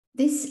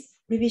This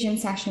revision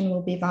session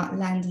will be about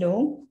land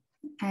law,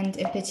 and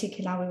in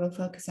particular, we will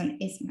focus on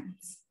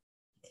easements.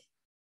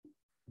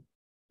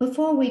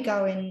 Before we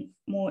go in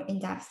more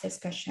in-depth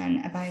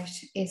discussion about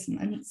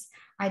easements,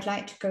 I'd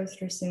like to go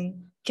through some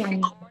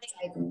general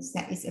guidance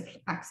that is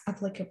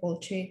applicable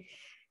to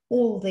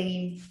all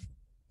the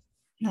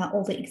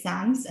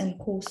exams and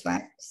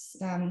courseworks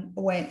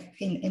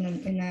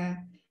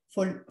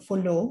for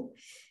law.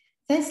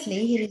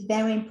 Firstly, it is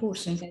very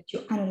important that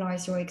you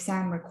analyze your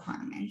exam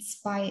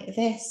requirements. By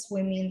this,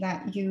 we mean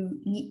that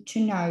you need to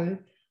know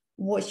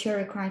what you're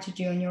required to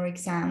do on your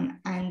exam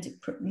and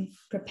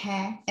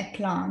prepare a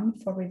plan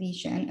for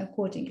revision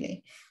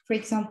accordingly. For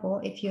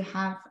example, if you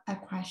have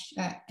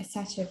a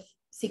set of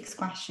 6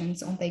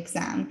 questions on the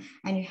exam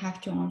and you have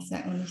to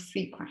answer only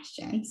 3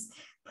 questions,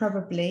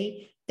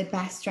 probably the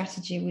best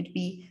strategy would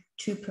be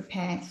to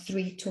prepare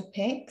 3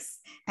 topics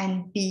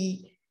and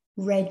be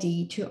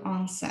ready to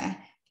answer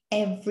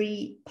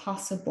every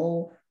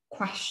possible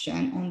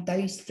question on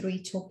those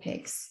 3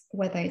 topics,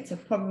 whether it's a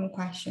problem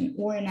question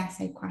or an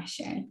essay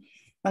question,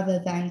 rather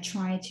than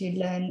try to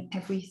learn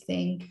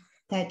everything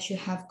that you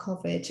have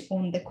covered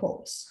on the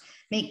course.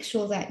 Make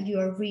sure that you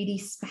are really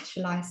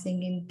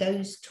specializing in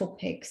those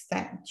topics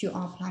that you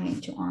are planning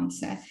to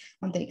answer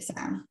on the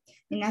exam.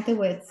 In other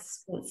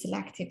words, it's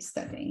selective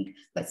studying,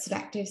 but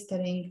selective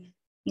studying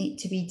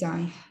needs to be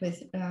done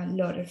with a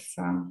lot of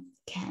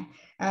care,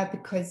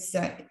 because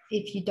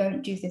if you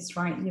don't do this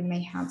right, you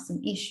may have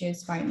some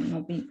issues by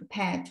not being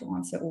prepared to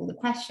answer all the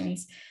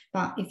questions.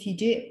 But if you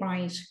do it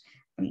right,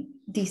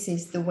 this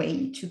is the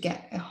way to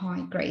get a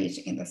high grade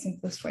in the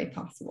simplest way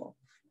possible.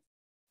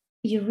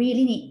 You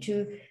really need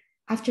to,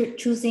 after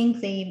choosing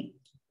the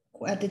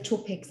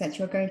topics that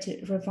you're going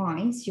to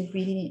revise, you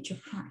really need to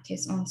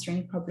practice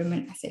answering problem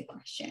and essay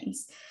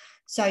questions.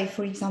 So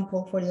for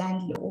example, for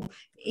land law,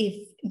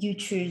 if you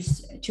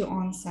choose to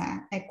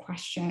answer a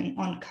question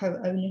on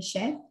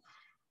co-ownership,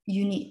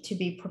 you need to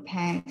be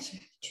prepared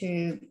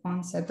to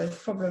answer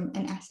both problem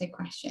and essay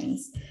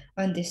questions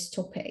on this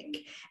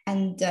topic.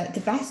 And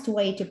the best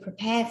way to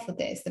prepare for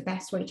this, the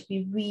best way to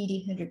be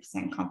really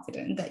 100%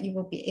 confident that you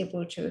will be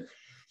able to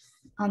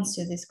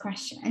answer this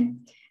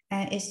question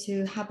is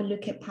to have a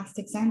look at past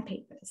exam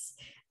papers.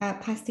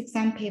 Past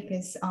exam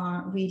papers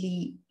are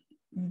really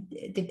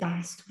the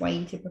best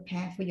way to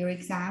prepare for your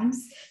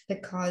exams,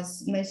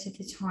 because most of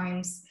the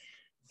times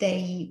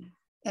the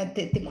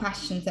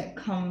questions that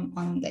come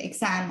on the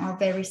exam are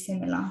very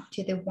similar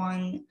to the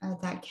one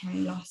that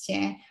came last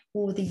year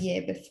or the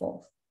year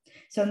before.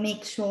 So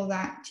make sure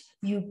that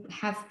you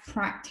have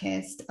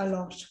practiced a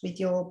lot with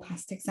your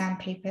past exam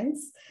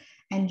papers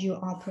and you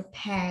are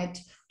prepared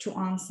to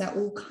answer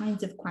all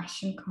kinds of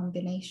question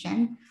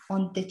combination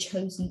on the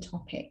chosen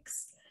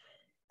topics.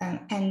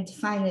 And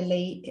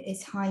finally, it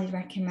is highly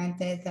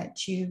recommended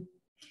that you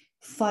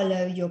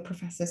follow your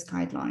professor's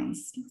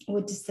guidelines.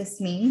 What does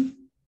this mean?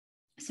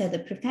 So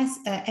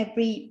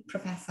every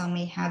professor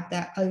may have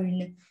their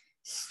own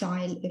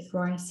style of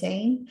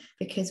writing,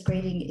 because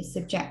grading is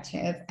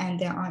subjective, and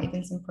there are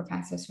even some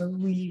professors who are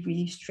really,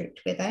 really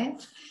strict with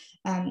it.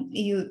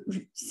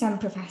 Some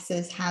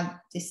professors have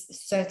this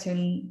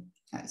certain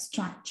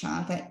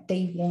structure that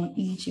they want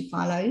you to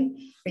follow.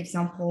 For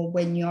example,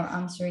 when you're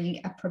answering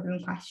a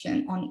problem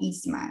question on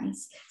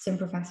easements, some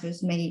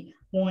professors may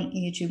want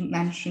you to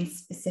mention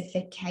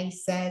specific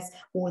cases,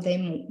 or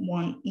they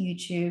want you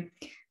to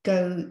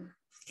go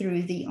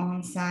through the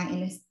answer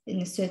in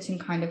a certain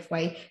kind of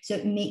way.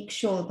 So make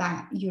sure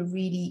that you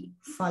really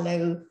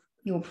follow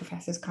your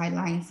professor's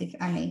guidelines, if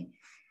any,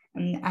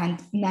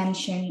 and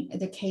mention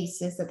the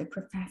cases that the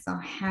professor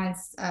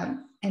has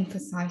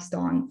emphasized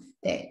on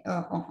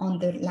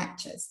the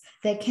lectures.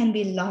 There can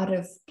be a lot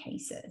of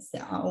cases.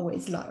 There are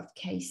always a lot of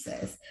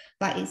cases,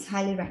 but it's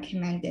highly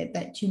recommended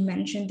that you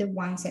mention the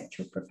ones that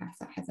your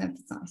professor has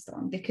emphasized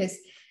on, because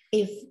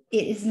if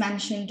it is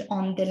mentioned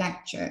on the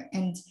lecture,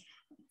 and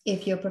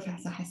if your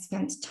professor has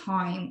spent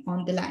time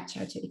on the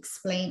lecture to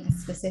explain a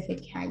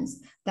specific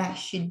case, that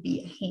should be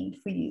a hint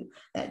for you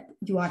that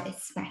you are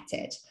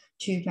expected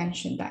to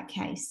mention that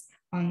case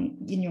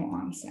in your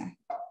answer.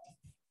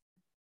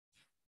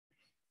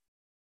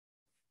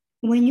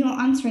 When you're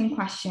answering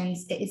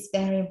questions, it is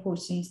very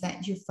important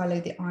that you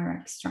follow the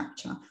IRAC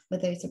structure,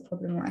 whether it's a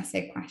problem or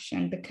essay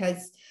question,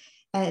 because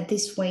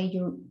this way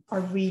you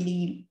are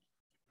really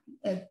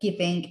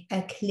giving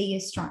a clear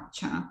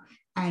structure,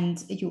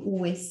 and you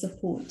always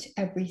support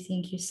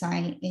everything you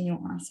say in your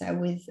answer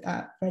with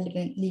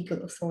relevant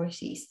legal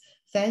authorities.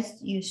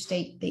 First, you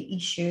state the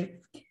issue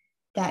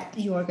that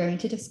you are going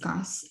to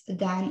discuss,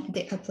 then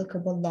the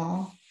applicable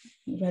law,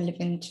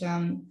 relevant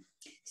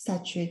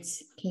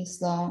statutes,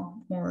 case law,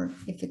 or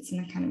if it's an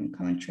academic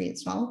commentary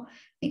as well.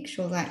 Make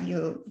sure that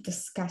you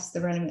discuss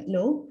the relevant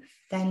law,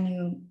 then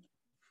you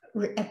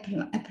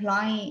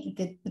apply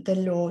the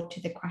law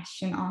to the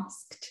question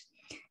asked,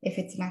 if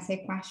it's an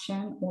essay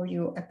question, or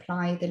you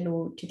apply the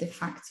law to the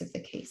facts of the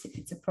case if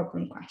it's a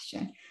problem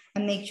question,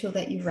 and make sure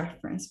that you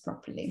reference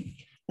properly.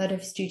 A lot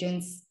of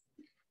students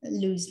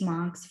lose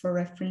marks for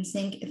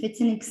referencing. If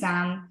it's an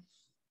exam,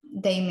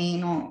 they may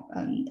not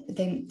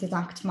they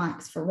deduct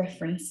marks for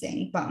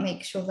referencing, but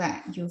make sure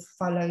that you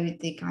follow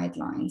the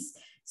guidelines.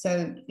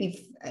 So if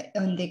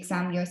on the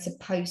exam you're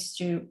supposed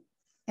to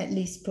at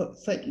least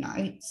put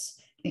footnotes,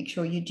 make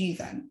sure you do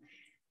them.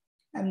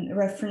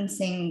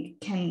 Referencing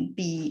can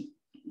be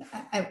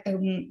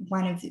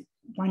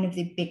one of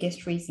the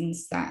biggest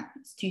reasons that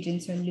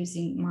students are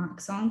losing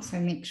marks on. So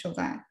make sure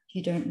that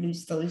you don't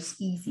lose those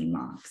easy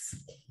marks.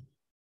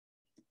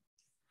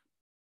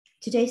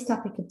 Today's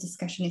topic of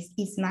discussion is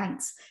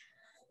Easements.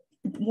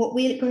 What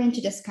we're going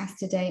to discuss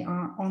today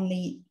are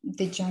only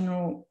the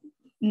general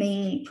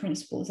main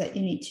principles that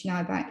you need to know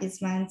about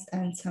Easements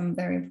and some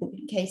very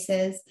important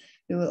cases.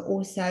 We will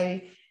also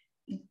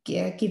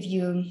give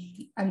you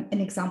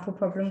an example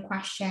problem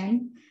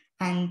question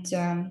and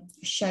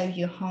show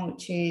you how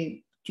to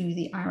do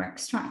the IRAC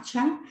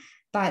structure,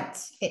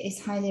 but it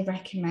is highly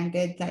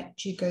recommended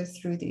that you go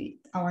through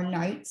our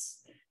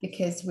notes,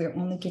 because we're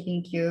only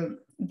giving you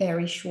a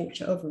very short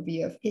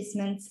overview of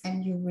Easements,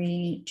 and you really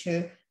need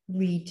to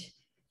read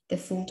the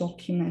full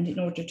document in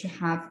order to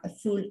have a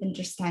full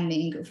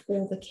understanding of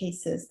all the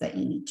cases that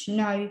you need to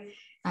know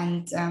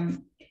and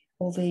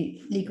all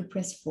the legal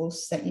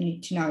principles that you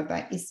need to know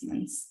about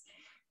Easements.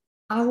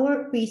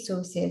 Our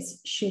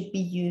resources should be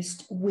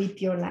used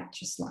with your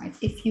lecture slides.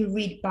 If you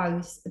read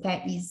both,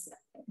 that is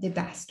the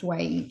best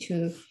way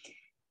to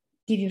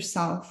give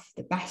yourself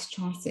the best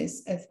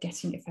chances of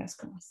getting the first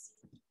class.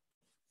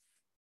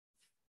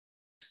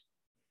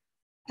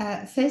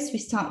 First, we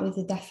start with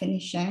the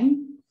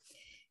definition.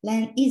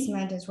 Land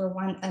easement is where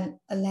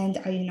a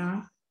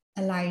landowner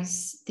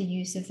allows the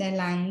use of their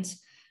land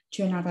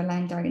to another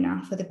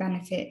landowner for the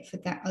benefit for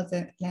that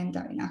other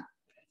landowner.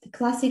 The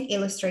classic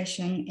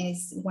illustration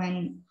is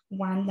when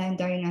one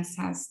landowner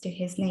says to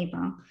his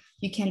neighbor,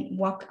 "You can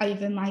walk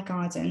over my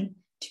garden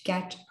to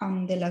get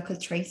on the local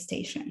train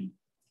station."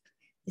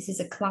 This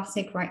is a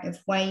classic right of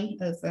way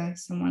over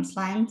someone's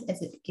land,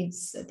 as it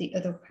gives the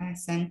other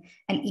person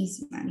an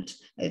easement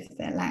over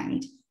their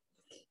land.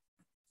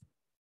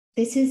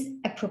 This is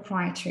a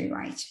proprietary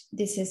right.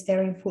 This is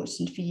very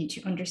important for you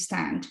to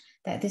understand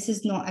that this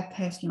is not a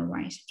personal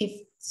right. If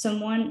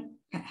someone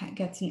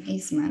gets an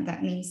easement,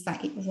 that means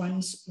that it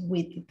runs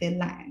with the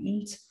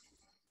land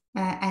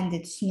and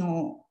it's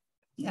not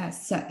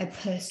a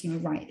personal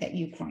right that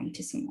you grant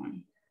to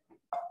someone.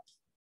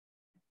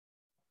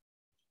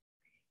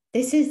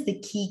 This is the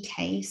key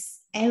case.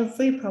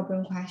 Every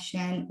problem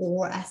question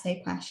or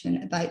essay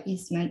question about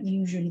easement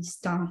usually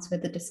starts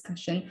with the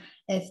discussion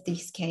of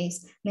this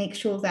case. Make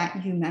sure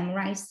that you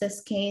memorize this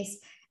case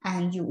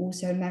and you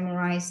also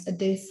memorize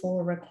the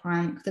full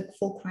requirement, the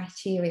full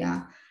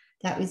criteria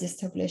that was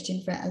established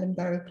in the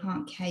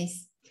Ellenborough-Clark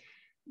case.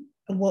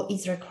 What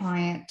is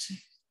required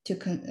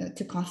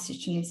to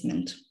constitute an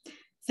easement?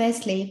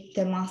 Firstly,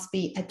 there must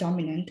be a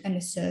dominant and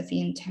a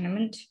servient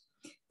tenement.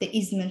 The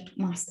easement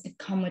must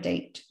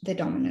accommodate the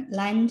dominant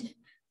land.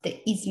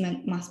 The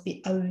easement must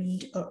be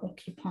owned or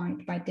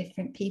occupied by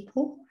different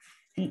people.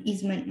 An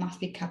easement must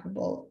be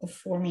capable of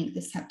forming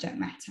the subject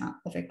matter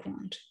of a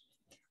grant.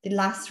 The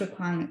last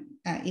requirement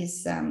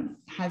has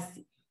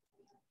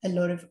a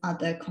lot of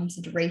other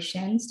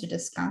considerations to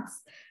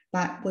discuss,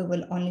 but we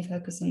will only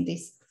focus on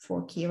these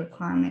 4 key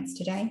requirements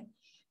today.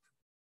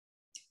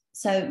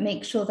 So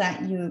make sure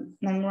that you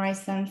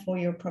memorize them for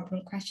your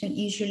problem question.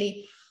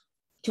 Usually,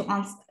 to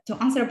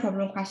answer a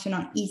problem question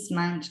on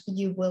easement,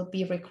 you will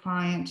be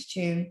required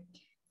to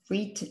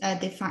read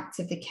the facts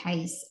of the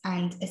case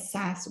and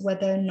assess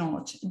whether or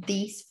not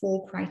these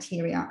 4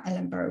 criteria,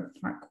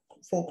 Ellenborough-Clark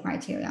 4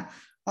 criteria,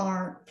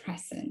 are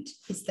present.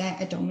 Is there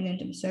a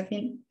dominant and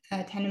servient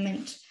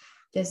tenement?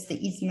 Does the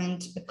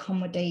easement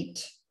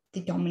accommodate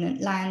the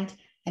dominant land?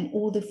 And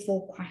all the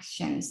 4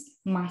 questions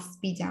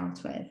must be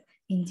dealt with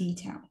in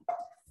detail.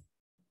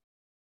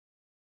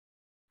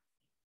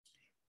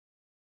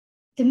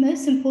 The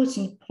most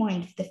important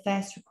point of the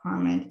first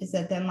requirement is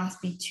that there must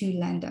be 2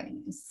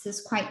 landowners. This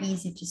is quite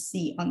easy to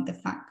see on the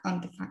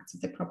facts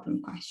of the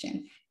problem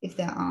question if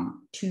there are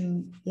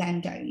 2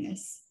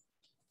 landowners.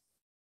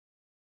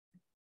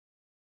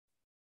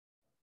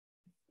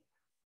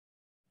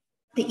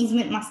 The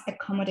easement must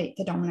accommodate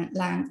the dominant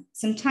land.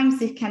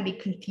 Sometimes it can be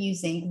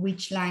confusing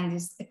which land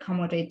is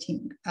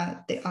accommodating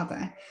the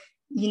other.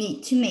 You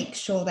need to make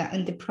sure that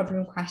in the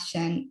problem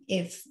question,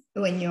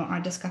 when you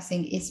are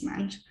discussing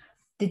easement,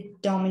 the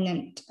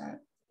dominant,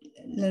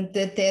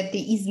 the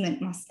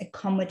easement must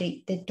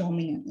accommodate the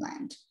dominant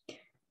land.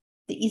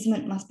 The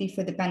easement must be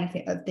for the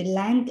benefit of the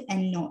land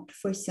and not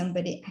for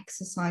somebody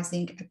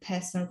exercising a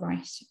personal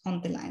right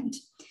on the land.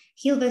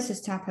 Hill versus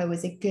Tupper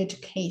was a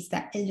good case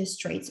that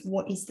illustrates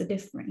what is the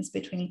difference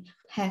between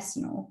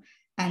personal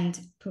and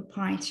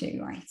proprietary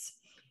rights.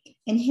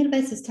 In Hill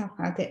versus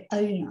Tupper, the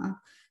owner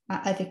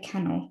of a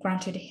canal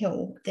granted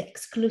Hill the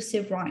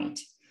exclusive right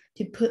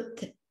to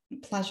put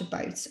pleasure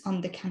boats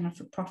on the canal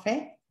for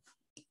profit.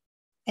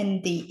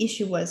 And the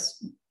issue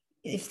was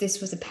if this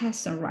was a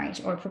personal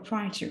right or a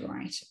proprietary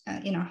right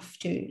enough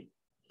to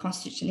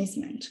constitute an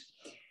easement.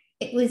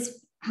 It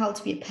was held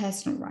to be a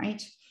personal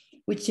right,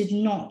 which did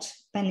not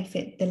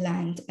benefit the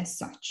land as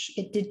such.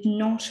 It did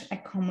not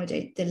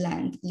accommodate the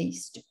land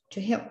leased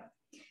to Hill.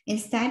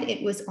 Instead,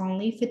 it was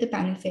only for the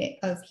benefit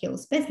of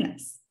Hill's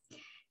business.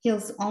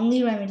 Hill's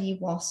only remedy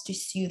was to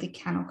sue the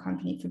canal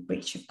company for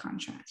breach of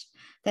contract.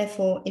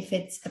 Therefore, if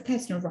it's a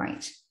personal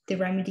right, the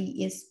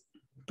remedy is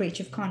breach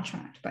of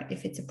contract. But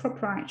if it's a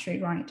proprietary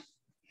right,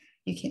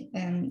 you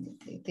can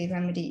the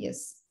remedy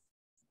is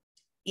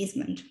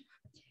easement.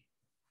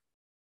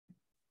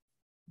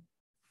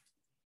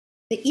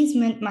 The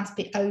easement must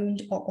be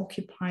owned or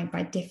occupied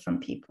by different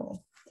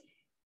people.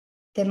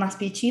 There must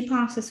be 2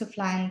 parcels of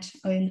land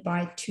owned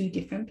by 2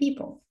 different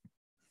people.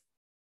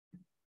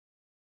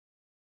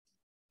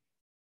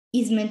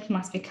 Easement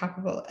must be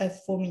capable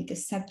of forming the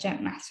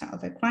subject matter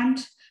of a grant.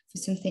 For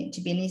something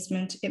to be an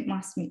easement, it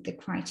must meet the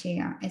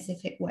criteria as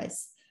if it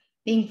was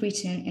being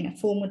written in a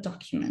formal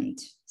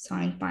document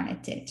signed by a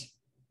deed.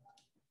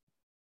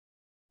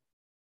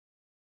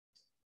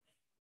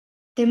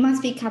 There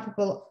must be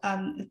capable,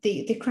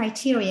 the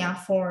criteria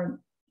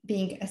for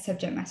being a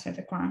subject matter of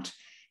a grant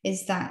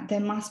is that there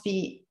must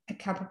be a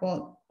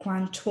capable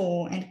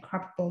grantor and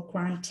capable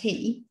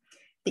grantee.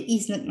 The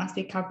easement must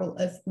be capable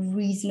of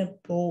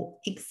reasonable,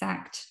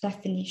 exact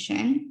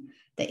definition.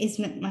 The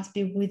easement must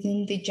be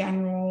within the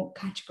general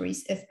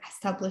categories of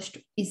established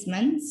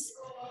easements.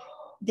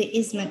 The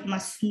easement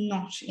must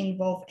not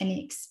involve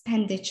any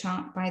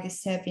expenditure by the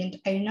servient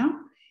owner,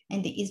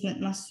 and the easement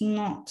must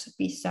not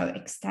be so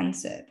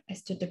extensive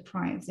as to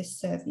deprive the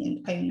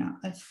servient owner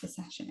of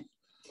possession.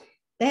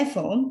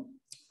 Therefore,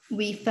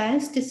 we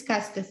first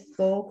discussed the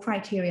 4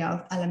 criteria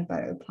of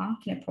Ellenborough Park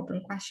in a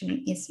problem question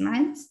on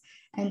easements.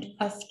 And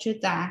after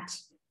that,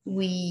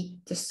 we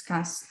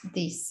discuss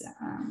these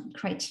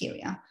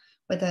criteria,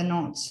 whether or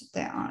not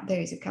there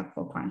is a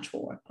capable grantor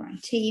or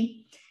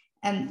grantee.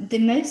 The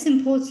most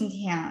important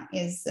here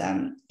is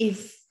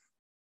if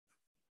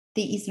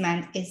the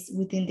easement is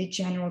within the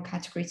general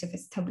categories of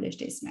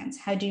established easements.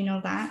 How do you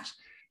know that?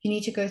 You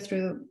need to go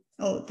through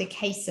all the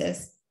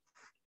cases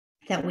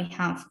that we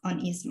have on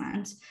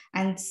easements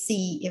and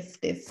see if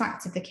the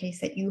facts of the case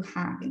that you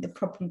have in the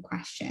problem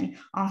question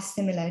are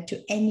similar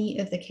to any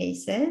of the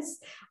cases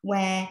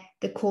where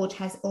the court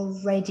has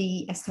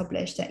already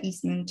established that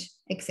easement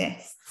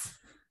exists.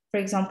 For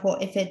example,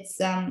 if it's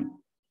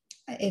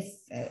if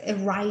a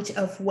right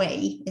of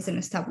way is an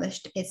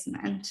established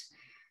easement,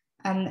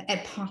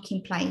 a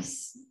parking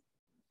place,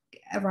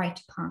 a right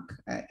to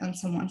park on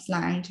someone's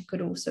land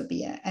could also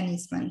be an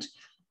easement,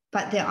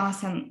 but there are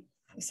some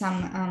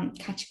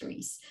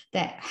categories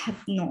that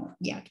have not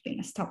yet been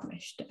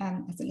established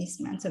as an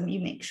easement. So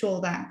you make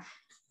sure that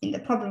in the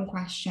problem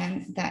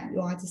question that you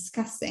are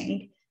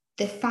discussing,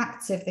 the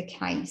facts of the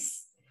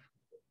case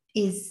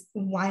is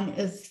one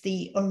of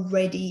the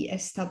already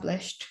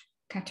established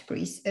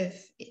categories of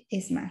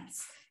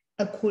easements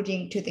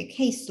according to the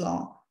case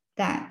law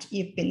that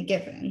you've been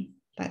given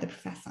by the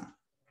professor.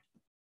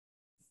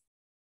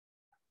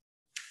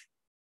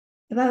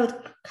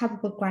 About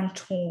capable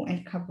grantor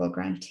and capable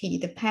grantee,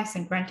 the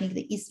person granting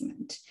the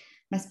easement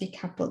must be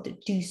capable to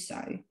do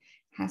so,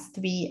 has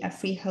to be a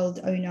freehold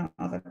owner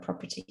of a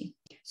property.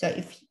 So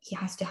if he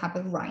has to have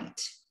a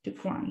right to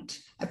grant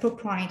a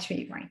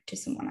proprietary right to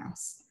someone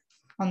else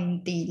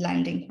on the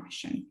land in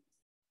question.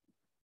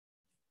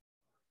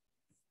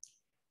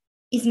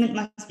 Easement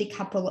must be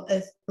capable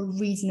of a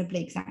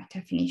reasonably exact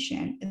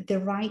definition. The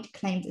right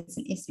claimed as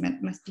an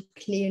easement must be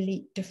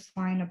clearly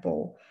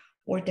definable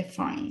or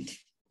defined.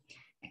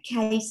 A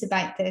case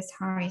about this,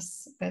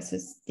 Harris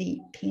versus the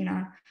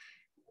Pina.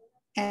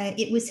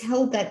 It was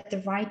held that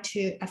the right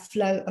to a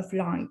flow of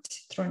light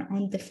through an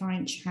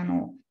undefined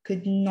channel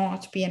could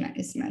not be an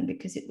easement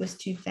because it was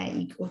too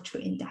vague or too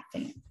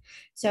indefinite.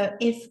 So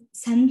if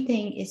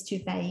something is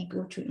too vague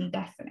or too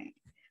indefinite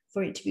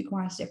for it to be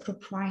granted a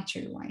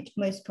proprietary right,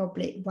 most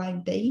probably it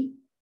won't be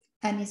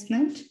an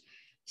easement.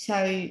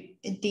 So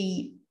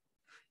the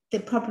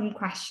problem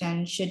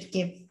question should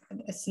give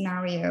a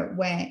scenario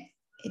where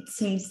it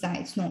seems that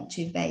it's not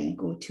too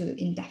vague or too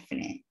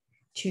indefinite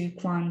to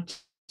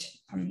grant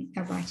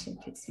a right of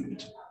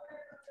easement.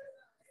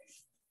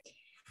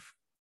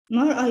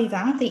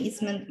 Moreover, the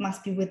easement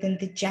must be within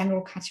the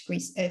general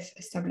categories of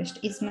established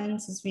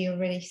easements, as we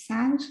already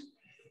said.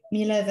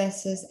 Miller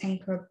versus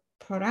Anchor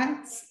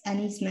Products, an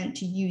easement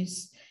to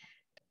use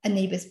a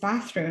neighbor's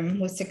bathroom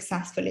was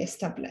successfully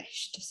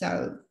established.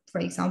 So, for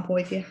example,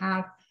 if you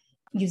have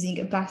using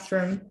a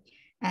bathroom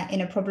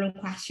in a problem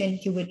question,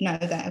 you would know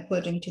that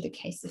according to the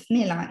case of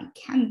Miller, it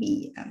can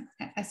be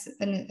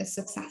a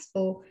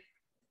successful,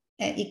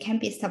 it can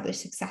be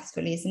established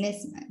successfully as an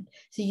easement.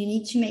 So you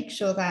need to make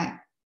sure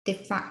that the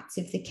facts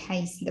of the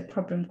case in the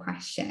problem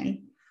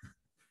question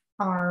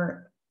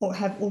are or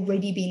have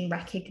already been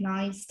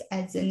recognized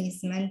as an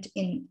easement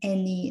in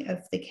any of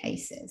the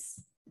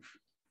cases.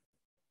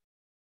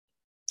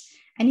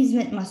 An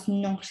easement must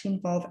not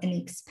involve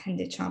any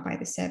expenditure by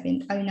the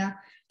servient owner.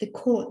 The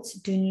courts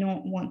do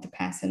not want the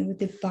person with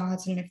the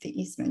burden of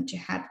the easement to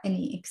have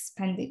any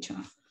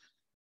expenditure.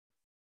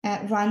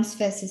 Rance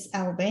versus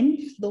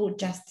Elvin, Lord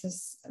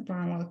Justice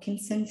Brown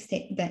Wilkinson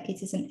stated that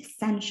it is an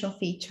essential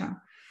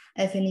feature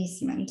of an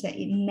easement that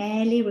it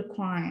merely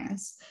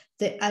requires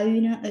the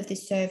owner of the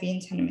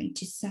servient tenement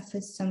to suffer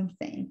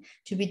something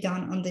to be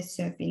done on the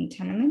servient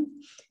tenement.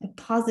 A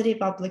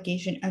positive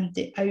obligation on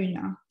the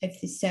owner of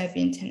the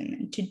servient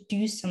tenement to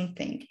do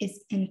something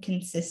is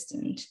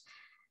inconsistent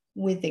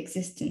with the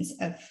existence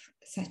of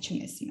such an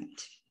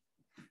easement.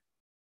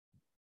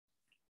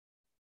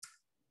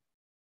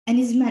 An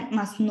easement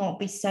must not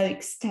be so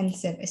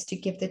extensive as to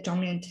give the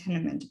dominant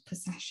tenement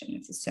possession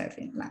of the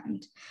servient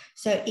land.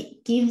 So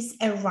it gives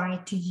a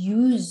right to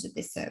use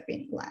the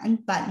servient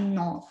land, but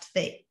not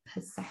the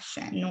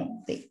possession,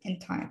 not the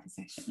entire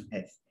possession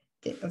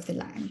of the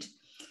land.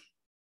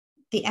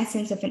 The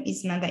essence of an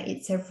easement that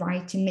it's a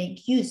right to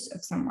make use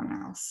of someone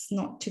else,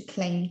 not to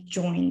claim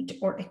joint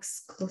or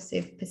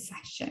exclusive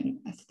possession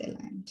of the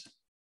land.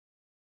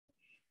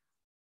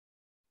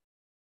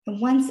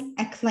 Once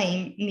a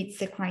claim meets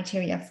the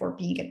criteria for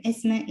being an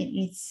easement, it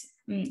needs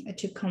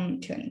to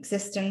come to an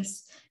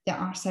existence. There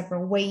are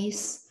several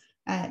ways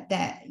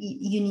that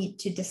you need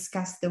to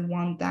discuss the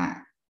one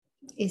that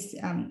is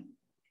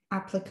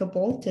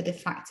applicable to the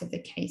facts of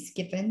the case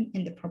given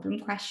in the problem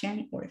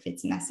question, or if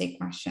it's an essay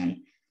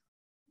question,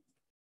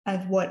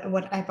 of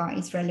whatever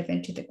is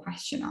relevant to the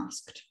question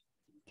asked.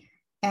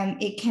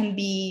 It can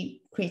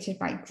be created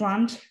by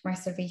grant,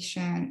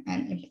 reservation,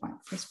 and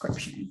implied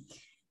prescription.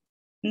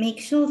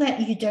 Make sure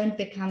that you don't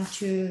become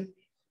too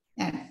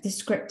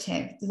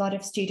descriptive. A lot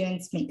of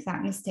students make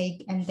that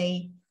mistake and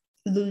they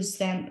lose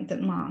the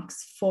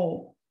marks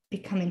for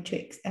becoming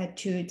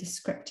too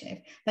descriptive.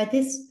 By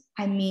this,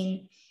 I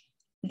mean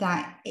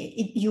that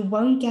you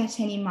won't get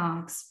any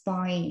marks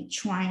by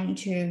trying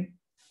to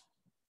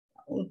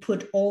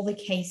put all the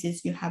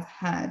cases you have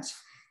heard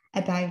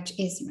about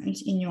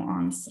easement in your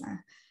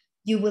answer.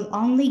 You will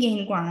only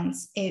gain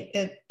grants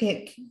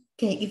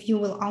if you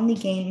will only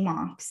gain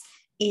marks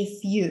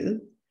if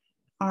you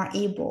are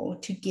able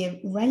to give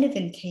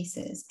relevant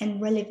cases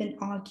and relevant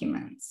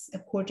arguments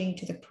according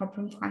to the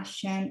problem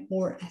question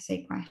or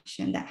essay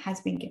question that has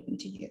been given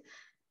to you.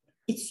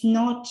 It's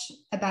not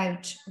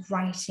about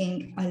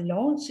writing a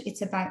lot,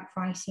 it's about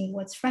writing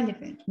what's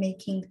relevant,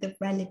 making the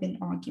relevant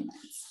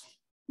arguments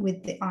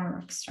with the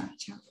IROC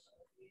structure.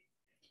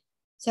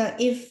 So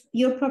if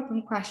your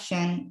problem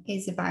question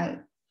is about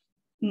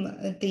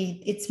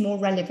it's more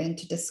relevant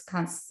to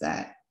discuss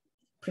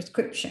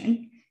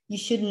prescription, you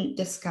shouldn't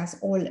discuss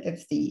all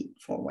of the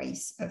 4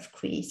 ways of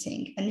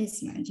creating an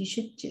easement. You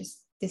should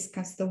just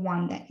discuss the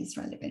one that is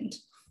relevant.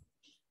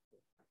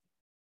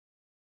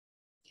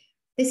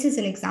 This is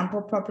an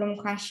example problem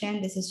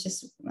question. This is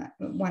just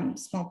one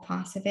small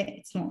part of it.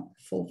 It's not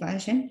a full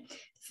version.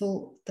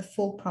 The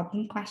full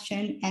problem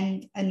question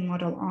and a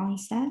model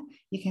answer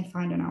you can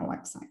find on our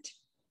website.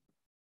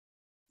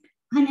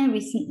 Hannah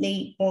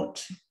recently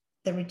bought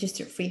the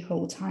registered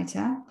freehold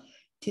title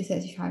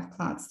 235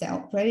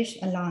 Cloudsdale Road,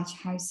 a large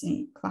house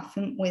in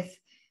Clapham with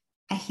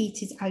a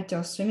heated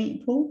outdoor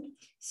swimming pool.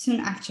 Soon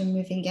after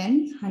moving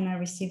in, Hannah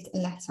received a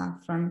letter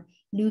from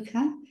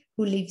Luca,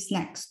 who lives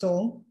next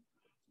door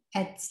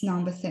at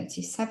number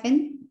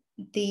 37.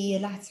 The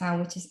letter,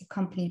 which is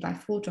accompanied by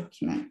full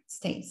document,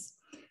 states,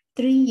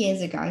 3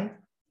 years ago,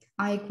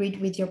 I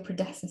agreed with your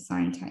predecessor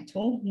in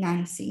title,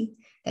 Nancy,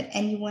 that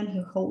anyone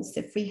who holds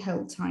the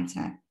freehold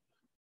title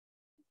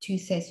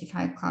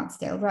 235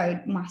 Cloudsdale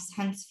Road must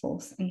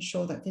henceforth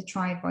ensure that the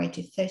driveway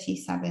to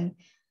 37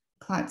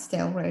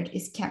 Cloudsdale Road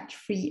is kept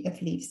free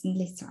of leaves and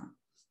litter.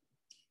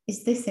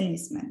 Is this an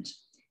easement?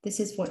 This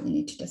is what you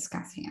need to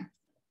discuss here.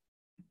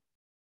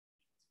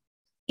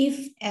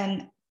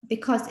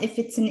 Because if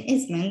it's an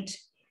easement,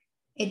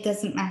 it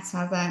doesn't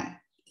matter that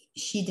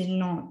she did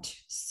not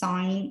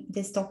sign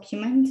this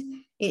document.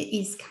 It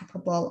is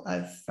capable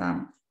of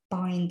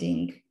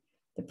binding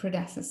the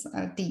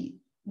predecessor,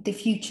 the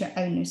future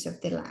owners of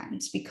the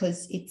land,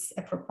 because it's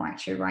a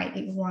proprietary right.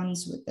 It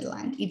runs with the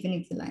land. Even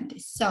if the land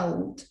is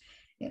sold,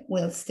 it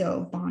will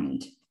still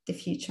bind the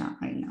future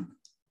owner.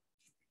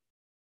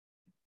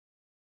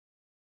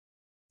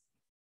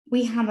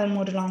 We have a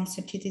model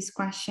answer to this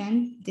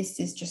question. This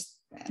is just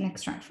an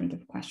extract from the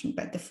question,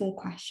 but the full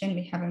question,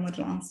 we have a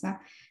model answer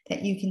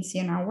that you can see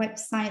on our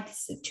website.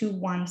 It's a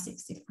 2-1,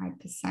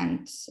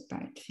 65%,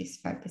 about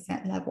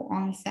 55% level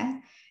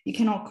answer. You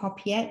cannot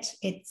copy it.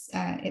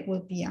 It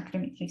will be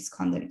academic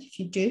misconduct if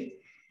you do.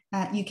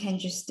 You can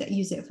just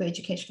use it for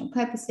educational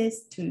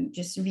purposes to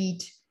just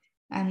read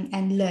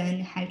and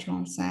learn how to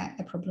answer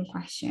a problem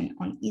question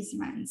on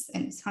easements.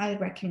 And it's highly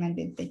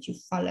recommended that you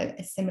follow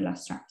a similar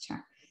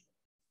structure.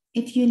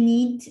 If you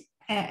need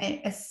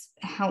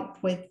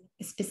help with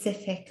a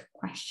specific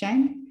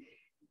question,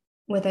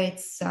 whether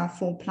it's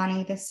for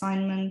planning the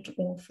assignment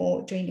or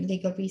for doing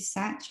legal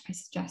research, I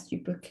suggest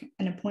you book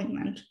an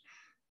appointment,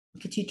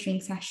 a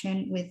tutoring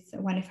session with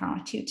one of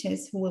our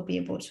tutors who will be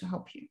able to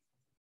help you.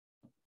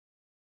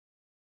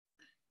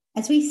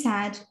 As we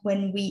said,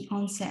 when we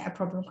answer a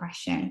problem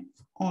question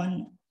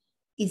on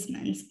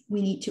Easements,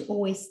 we need to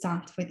always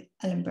start with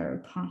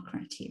Ellenborough Park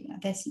criteria.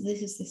 This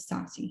is the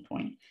starting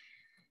point.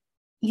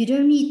 You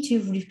don't need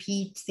to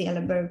repeat the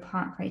Ellenborough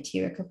Park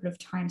criteria a couple of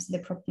times in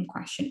the problem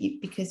question,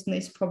 because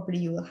most probably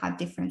you will have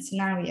different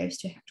scenarios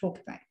to talk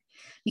about.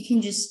 You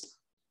can just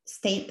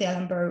state the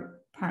Ellenborough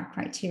Park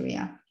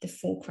criteria, the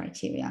 4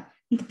 criteria,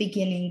 at the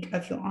beginning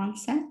of your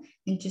answer,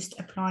 and just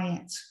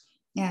apply it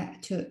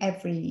to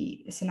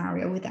every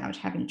scenario without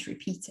having to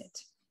repeat it.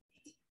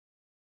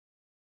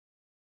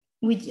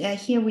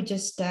 Here we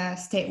just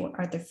state what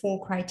are the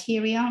 4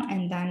 criteria,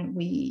 and then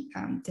we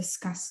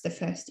discuss the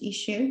first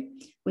issue,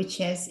 which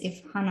is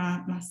if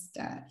Hannah must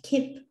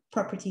keep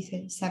property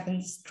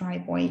 37's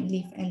driveway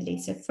live and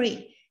litter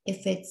free,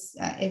 if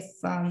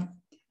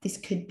this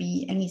could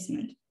be an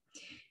easement.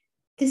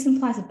 This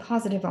implies a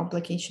positive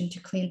obligation to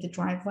clean the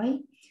driveway.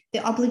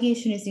 The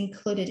obligation is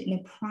included in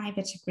a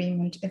private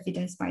agreement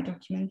evidenced by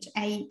document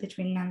A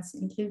between Nancy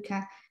and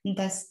Luca, and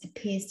thus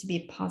appears to be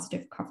a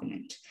positive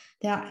covenant.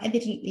 There are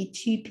evidently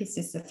 2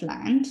 pieces of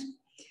land,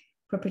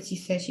 property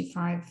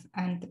 35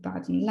 and the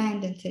burden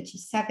land, and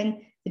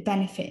 37, the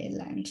benefited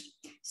land.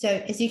 So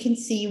as you can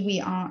see, we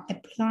are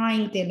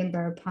applying the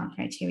Ellenborough Park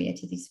criteria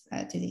to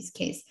this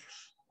case.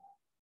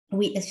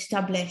 We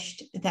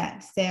established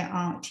that there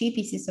are 2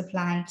 pieces of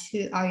land,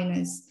 2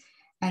 owners,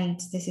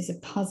 and this is a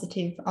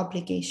positive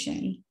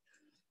obligation.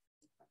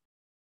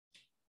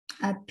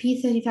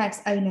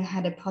 P35's owner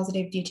had a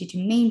positive duty to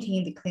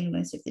maintain the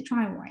cleanliness of the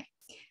driveway.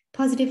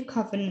 Positive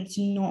covenants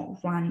do not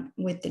run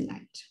with the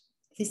land.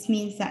 This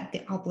means that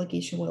the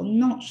obligation will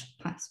not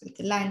pass with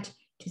the land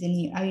to the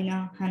new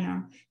owner,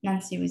 Hannah.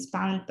 Nancy was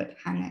bound, but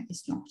Hannah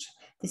is not.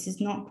 This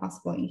is not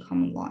possible in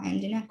common law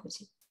and in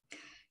equity.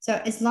 So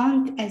as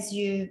long as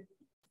you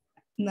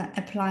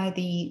apply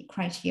the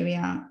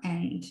criteria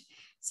and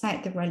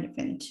cite the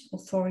relevant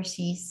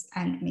authorities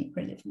and make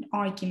relevant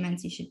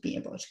arguments, you should be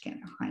able to get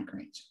a high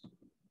grade.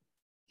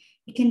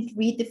 You can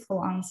read the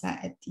full answer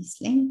at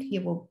this link.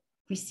 You will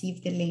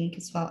receive the link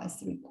as well as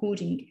the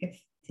recording of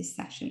this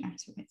session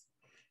afterwards.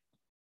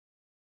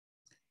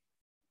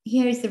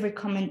 Here is the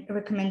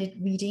recommended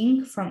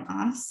reading from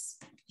us.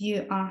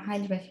 You are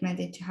highly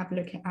recommended to have a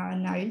look at our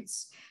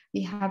notes.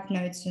 We have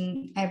notes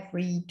on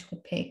every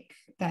topic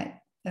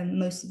that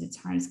most of the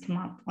times come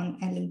up on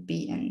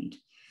LLB and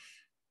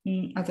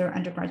other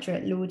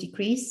undergraduate law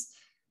degrees.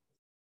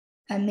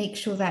 And make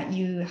sure that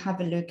you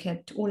have a look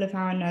at all of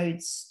our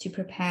notes to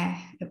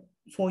prepare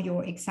for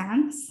your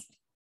exams.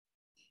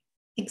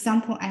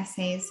 Example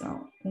essays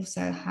are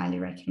also highly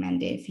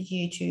recommended for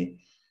you to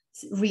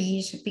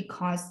read,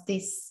 because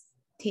this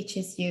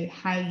teaches you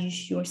how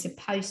you're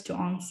supposed to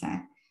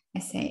answer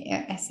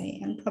essay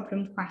and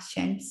problem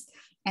questions,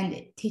 and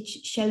it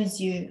shows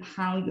you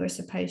how you're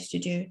supposed to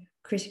do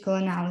critical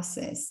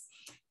analysis.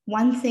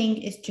 One thing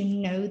is to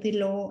know the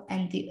law,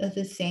 and the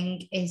other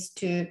thing is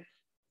to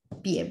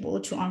be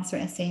able to answer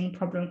essay and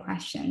problem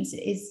questions.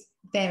 It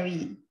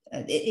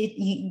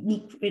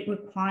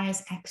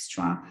requires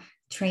extra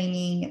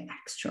training and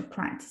extra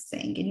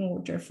practicing in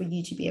order for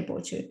you to be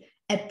able to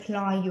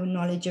apply your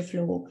knowledge of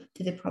law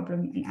to the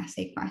problem and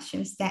essay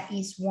questions. That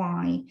is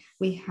why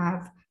we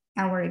have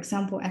our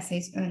example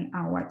essays on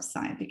our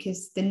website,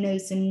 because the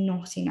notes are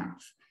not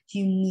enough.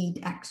 You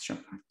need extra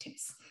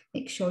practice.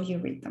 Make sure you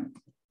read them.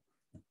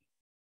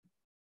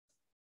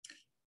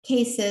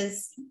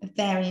 Cases are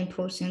very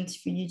important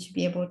for you to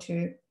be able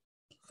to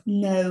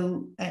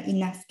know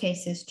enough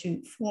cases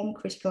to form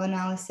critical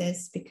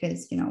analysis,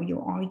 because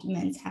your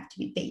arguments have to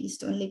be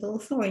based on legal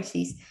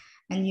authorities,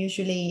 and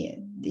usually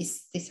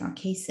these are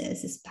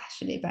cases,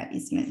 especially about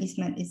easement.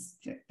 Easement is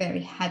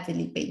very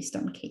heavily based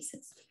on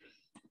cases.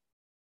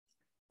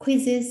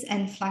 Quizzes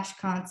and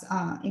flashcards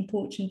are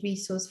important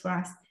resource for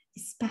us,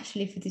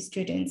 especially for the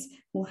students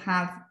who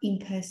have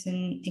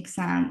in-person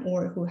exam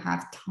or who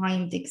have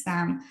timed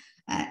exam,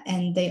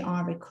 and they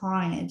are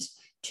required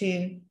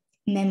to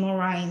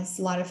memorize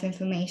a lot of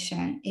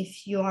information.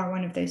 If you are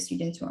one of those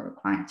students who are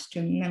required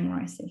to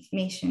memorize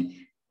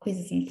information,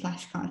 quizzes and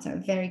flashcards are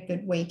a very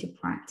good way to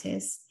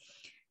practice,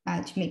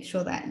 to make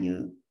sure that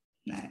you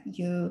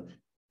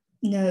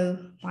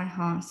know by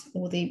heart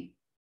all the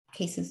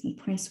cases and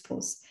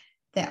principles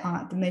that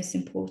are the most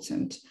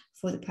important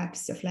for the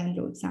purpose of land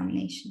law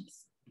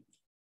examinations.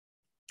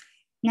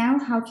 Now,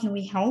 how can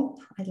we help?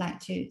 I'd like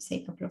to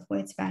say a couple of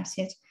words about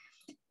it.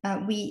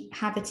 We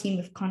have a team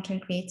of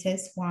content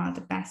creators who are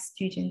the best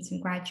students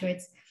and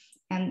graduates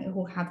and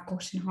who have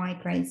gotten high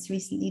grades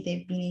recently.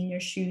 They've been in your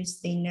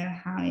shoes. They know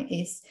how it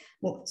is,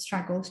 what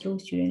struggles law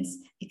students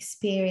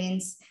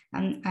experience,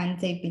 and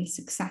they've been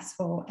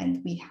successful.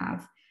 And we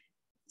have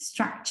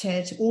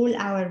structured all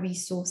our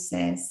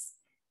resources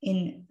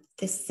in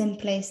the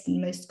simplest and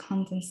most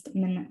condensed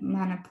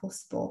manner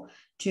possible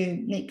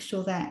to make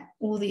sure that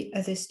all the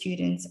other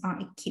students are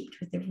equipped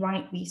with the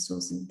right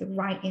resources, the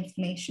right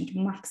information to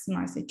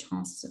maximize the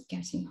chances of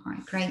getting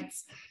high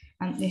grades.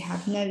 They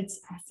have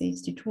notes,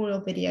 essays, tutorial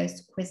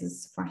videos,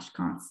 quizzes,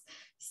 flashcards,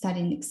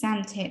 study and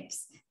exam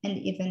tips, and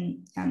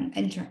even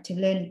interactive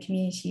learning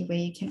community where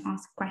you can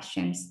ask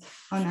questions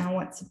on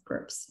our WhatsApp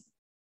groups.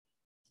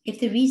 If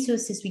the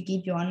resources we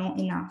give you are not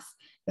enough,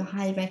 we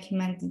highly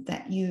recommend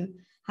that you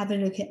have a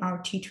look at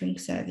our tutoring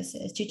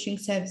services. Tutoring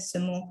services are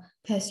more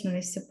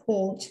personalized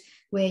support,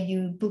 where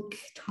you book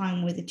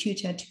time with a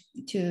tutor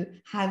to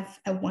have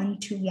a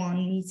one-to-one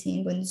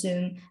meeting on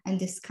Zoom and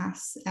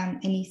discuss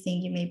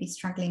anything you may be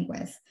struggling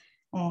with,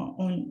 or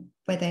on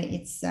whether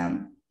it's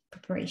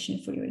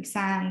preparation for your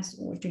exams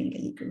or doing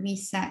a legal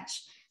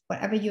research.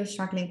 Whatever you're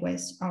struggling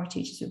with, our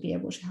teachers will be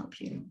able to help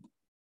you.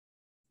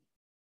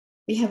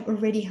 We have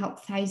already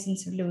helped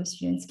thousands of law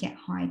students get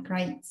high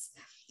grades.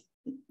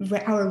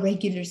 Our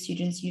regular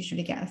students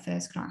usually get a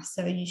first class,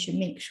 so you should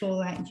make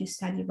sure that you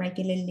study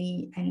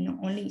regularly, and not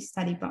only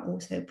study but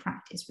also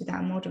practice with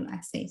our model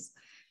essays.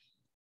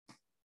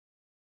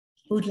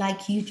 We would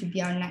like you to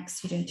be our next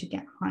student to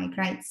get high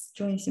grades.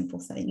 Join Simple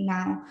Study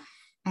now,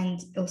 and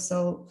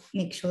also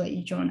make sure that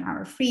you join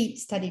our free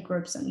study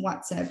groups on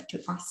WhatsApp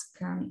to ask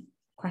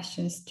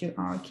questions to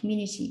our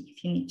community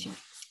if you need to.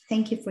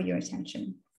 Thank you for your attention.